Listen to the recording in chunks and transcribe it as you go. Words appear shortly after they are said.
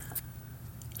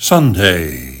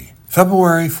Sunday,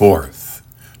 February 4th,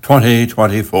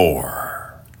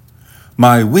 2024.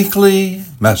 My weekly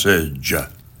message: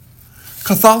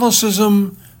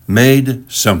 Catholicism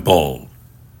made simple.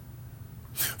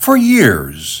 For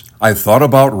years, I've thought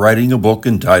about writing a book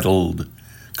entitled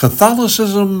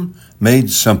Catholicism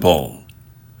Made Simple.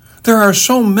 There are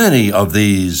so many of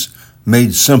these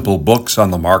made simple books on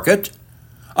the market,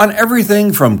 on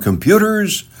everything from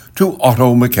computers to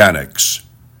auto mechanics.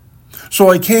 So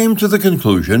I came to the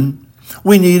conclusion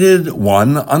we needed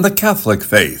one on the Catholic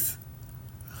faith.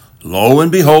 Lo and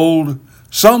behold,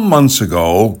 some months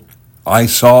ago, I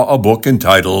saw a book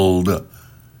entitled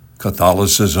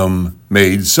Catholicism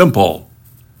Made Simple.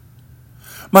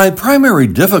 My primary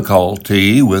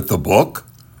difficulty with the book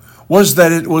was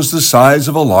that it was the size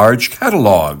of a large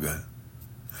catalog.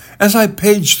 As I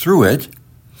paged through it,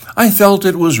 I felt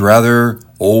it was rather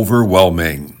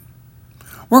overwhelming.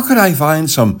 Where could I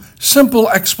find some simple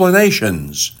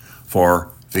explanations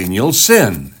for venial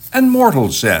sin and mortal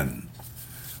sin?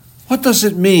 What does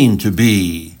it mean to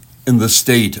be in the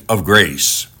state of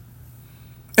grace?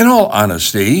 In all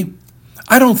honesty,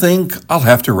 I don't think I'll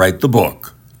have to write the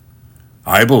book.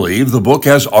 I believe the book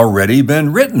has already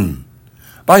been written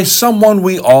by someone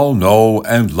we all know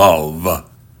and love,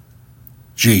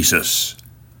 Jesus.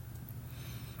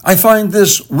 I find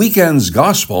this weekend's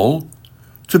gospel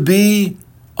to be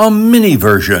a mini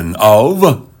version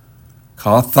of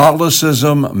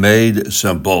Catholicism Made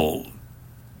Simple.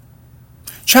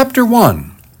 Chapter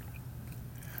 1.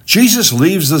 Jesus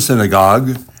leaves the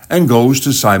synagogue and goes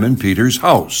to Simon Peter's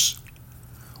house.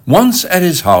 Once at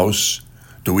his house,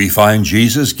 do we find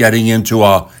Jesus getting into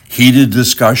a heated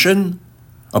discussion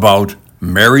about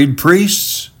married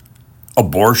priests,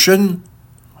 abortion,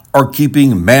 or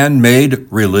keeping man-made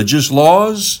religious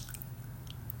laws?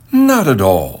 Not at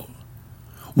all.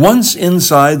 Once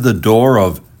inside the door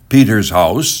of Peter's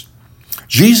house,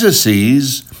 Jesus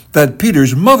sees that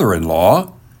Peter's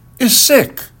mother-in-law is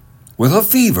sick with a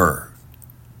fever.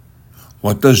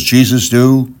 What does Jesus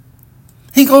do?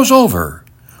 He goes over,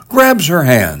 grabs her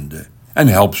hand, and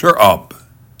helps her up.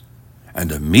 And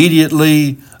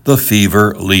immediately the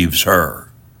fever leaves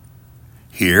her.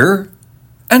 Here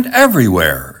and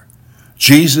everywhere,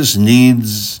 Jesus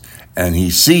needs and he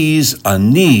sees a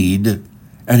need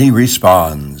and he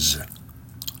responds.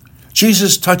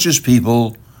 Jesus touches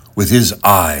people with his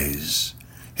eyes,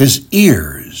 his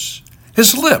ears,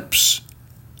 his lips,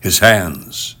 his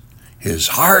hands, his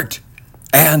heart,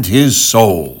 and his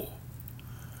soul.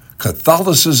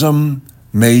 Catholicism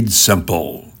made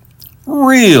simple,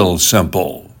 real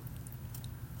simple.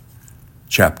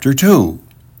 Chapter 2.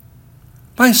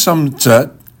 By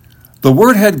sunset, the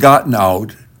word had gotten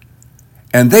out,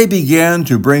 and they began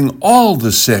to bring all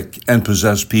the sick and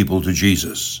possessed people to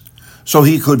Jesus, so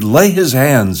he could lay his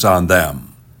hands on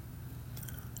them.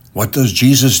 What does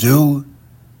Jesus do?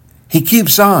 He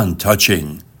keeps on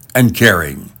touching and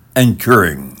caring and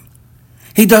curing.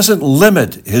 He doesn't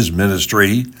limit his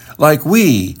ministry like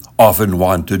we often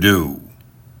want to do.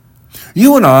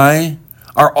 You and I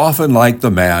are often like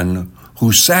the man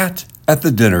who sat at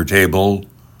the dinner table,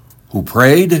 who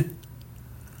prayed,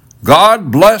 "God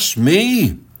bless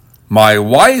me, my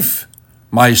wife,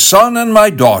 my son, and my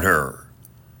daughter,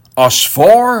 us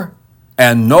four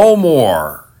and no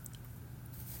more."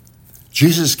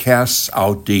 Jesus casts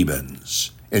out demons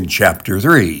in chapter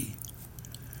 3.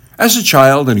 As a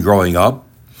child and growing up,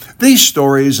 these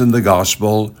stories in the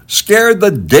gospel scared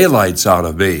the daylights out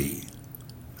of me.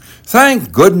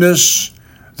 Thank goodness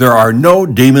there are no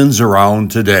demons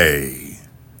around today.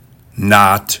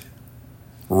 Not.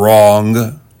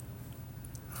 Wrong.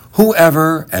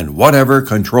 Whoever and whatever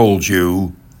controls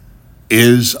you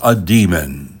is a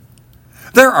demon.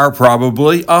 There are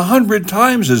probably 100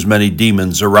 times as many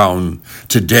demons around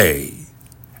today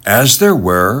as there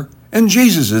were in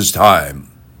Jesus' time.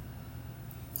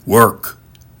 Work,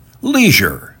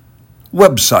 leisure,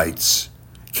 websites,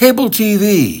 cable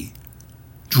TV,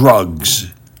 drugs,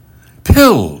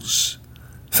 pills,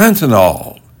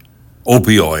 fentanyl,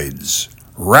 opioids,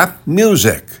 rap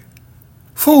music,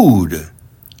 food,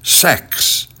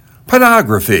 sex,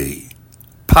 pornography,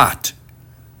 pot,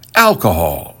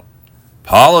 alcohol,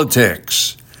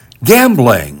 politics,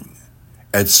 gambling,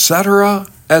 etc.,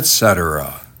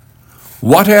 etc.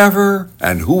 Whatever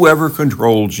and whoever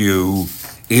controls you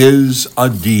is a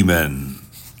demon.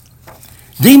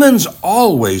 Demons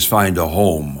always find a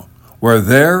home where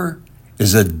there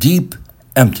is a deep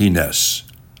emptiness,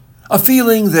 a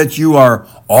feeling that you are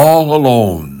all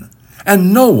alone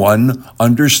and no one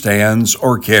understands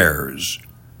or cares,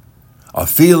 a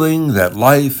feeling that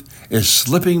life is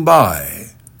slipping by.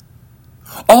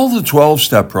 All the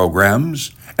 12-step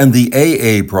programs and the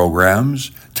AA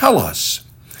programs tell us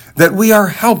that we are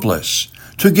helpless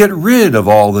to get rid of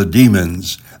all the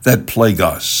demons that plague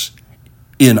us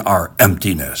in our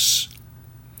emptiness.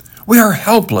 We are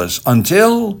helpless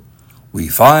until we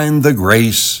find the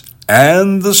grace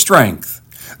and the strength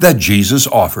that Jesus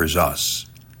offers us.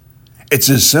 It's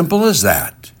as simple as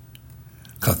that.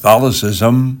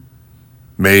 Catholicism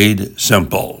made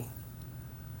simple.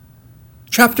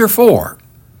 Chapter 4.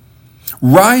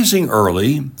 Rising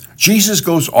early, Jesus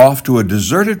goes off to a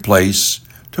deserted place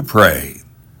to pray.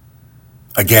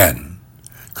 Again,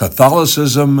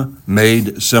 Catholicism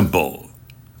made simple.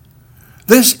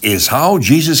 This is how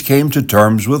Jesus came to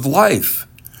terms with life,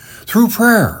 through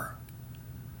prayer.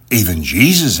 Even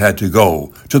Jesus had to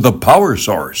go to the power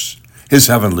source, his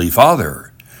heavenly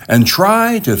Father, and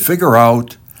try to figure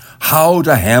out how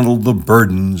to handle the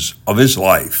burdens of his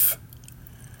life.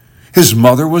 His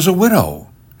mother was a widow,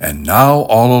 and now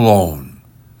all alone.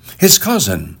 His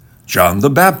cousin, John the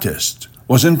Baptist,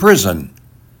 was in prison.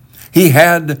 He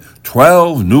had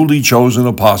 12 newly chosen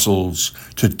apostles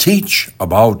to teach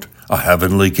about a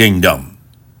heavenly kingdom.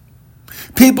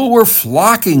 People were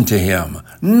flocking to him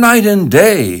night and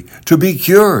day to be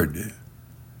cured.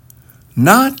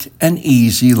 Not an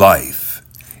easy life,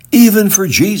 even for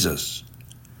Jesus.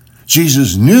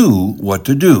 Jesus knew what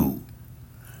to do.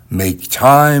 Make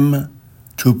time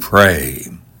to pray.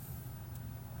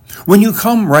 When you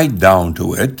come right down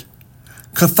to it,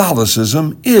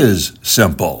 Catholicism is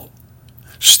simple.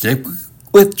 Stick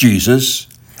with Jesus,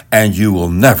 and you will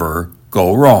never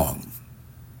go wrong.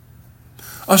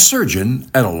 A surgeon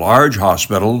at a large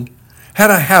hospital had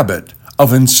a habit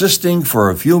of insisting for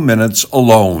a few minutes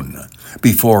alone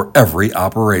before every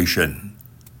operation.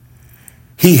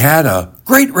 He had a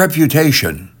great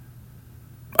reputation.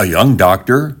 A young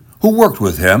doctor who worked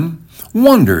with him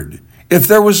wondered if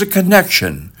there was a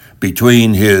connection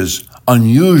between his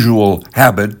unusual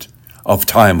habit of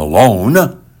time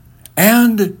alone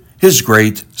and his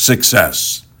great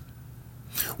success.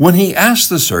 When he asked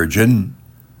the surgeon,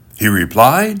 he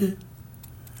replied,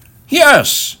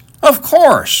 "Yes, of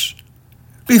course.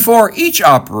 Before each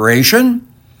operation,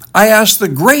 I ask the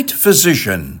great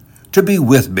physician to be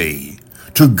with me,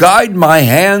 to guide my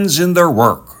hands in their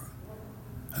work.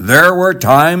 There were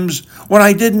times when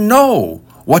I didn't know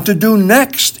what to do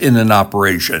next in an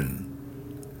operation.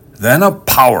 Then a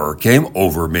power came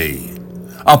over me,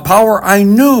 a power I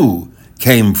knew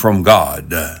came from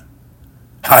God.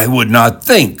 I would not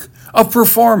think of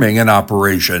performing an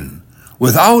operation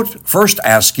without first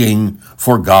asking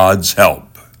for God's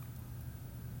help."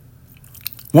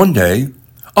 One day,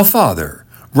 a father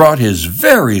brought his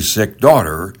very sick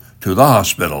daughter to the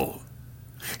hospital.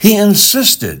 He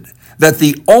insisted that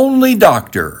the only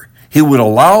doctor he would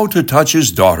allow to touch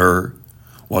his daughter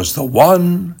was the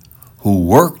one who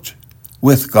worked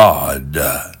with God.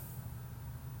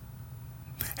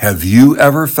 Have you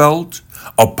ever felt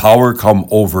a power come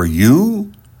over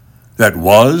you that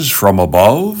was from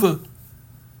above?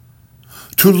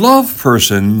 To love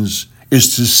persons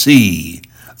is to see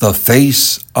the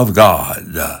face of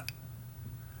God.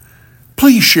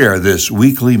 Please share this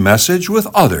weekly message with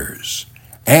others,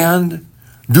 and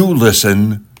do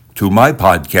listen to my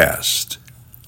podcast.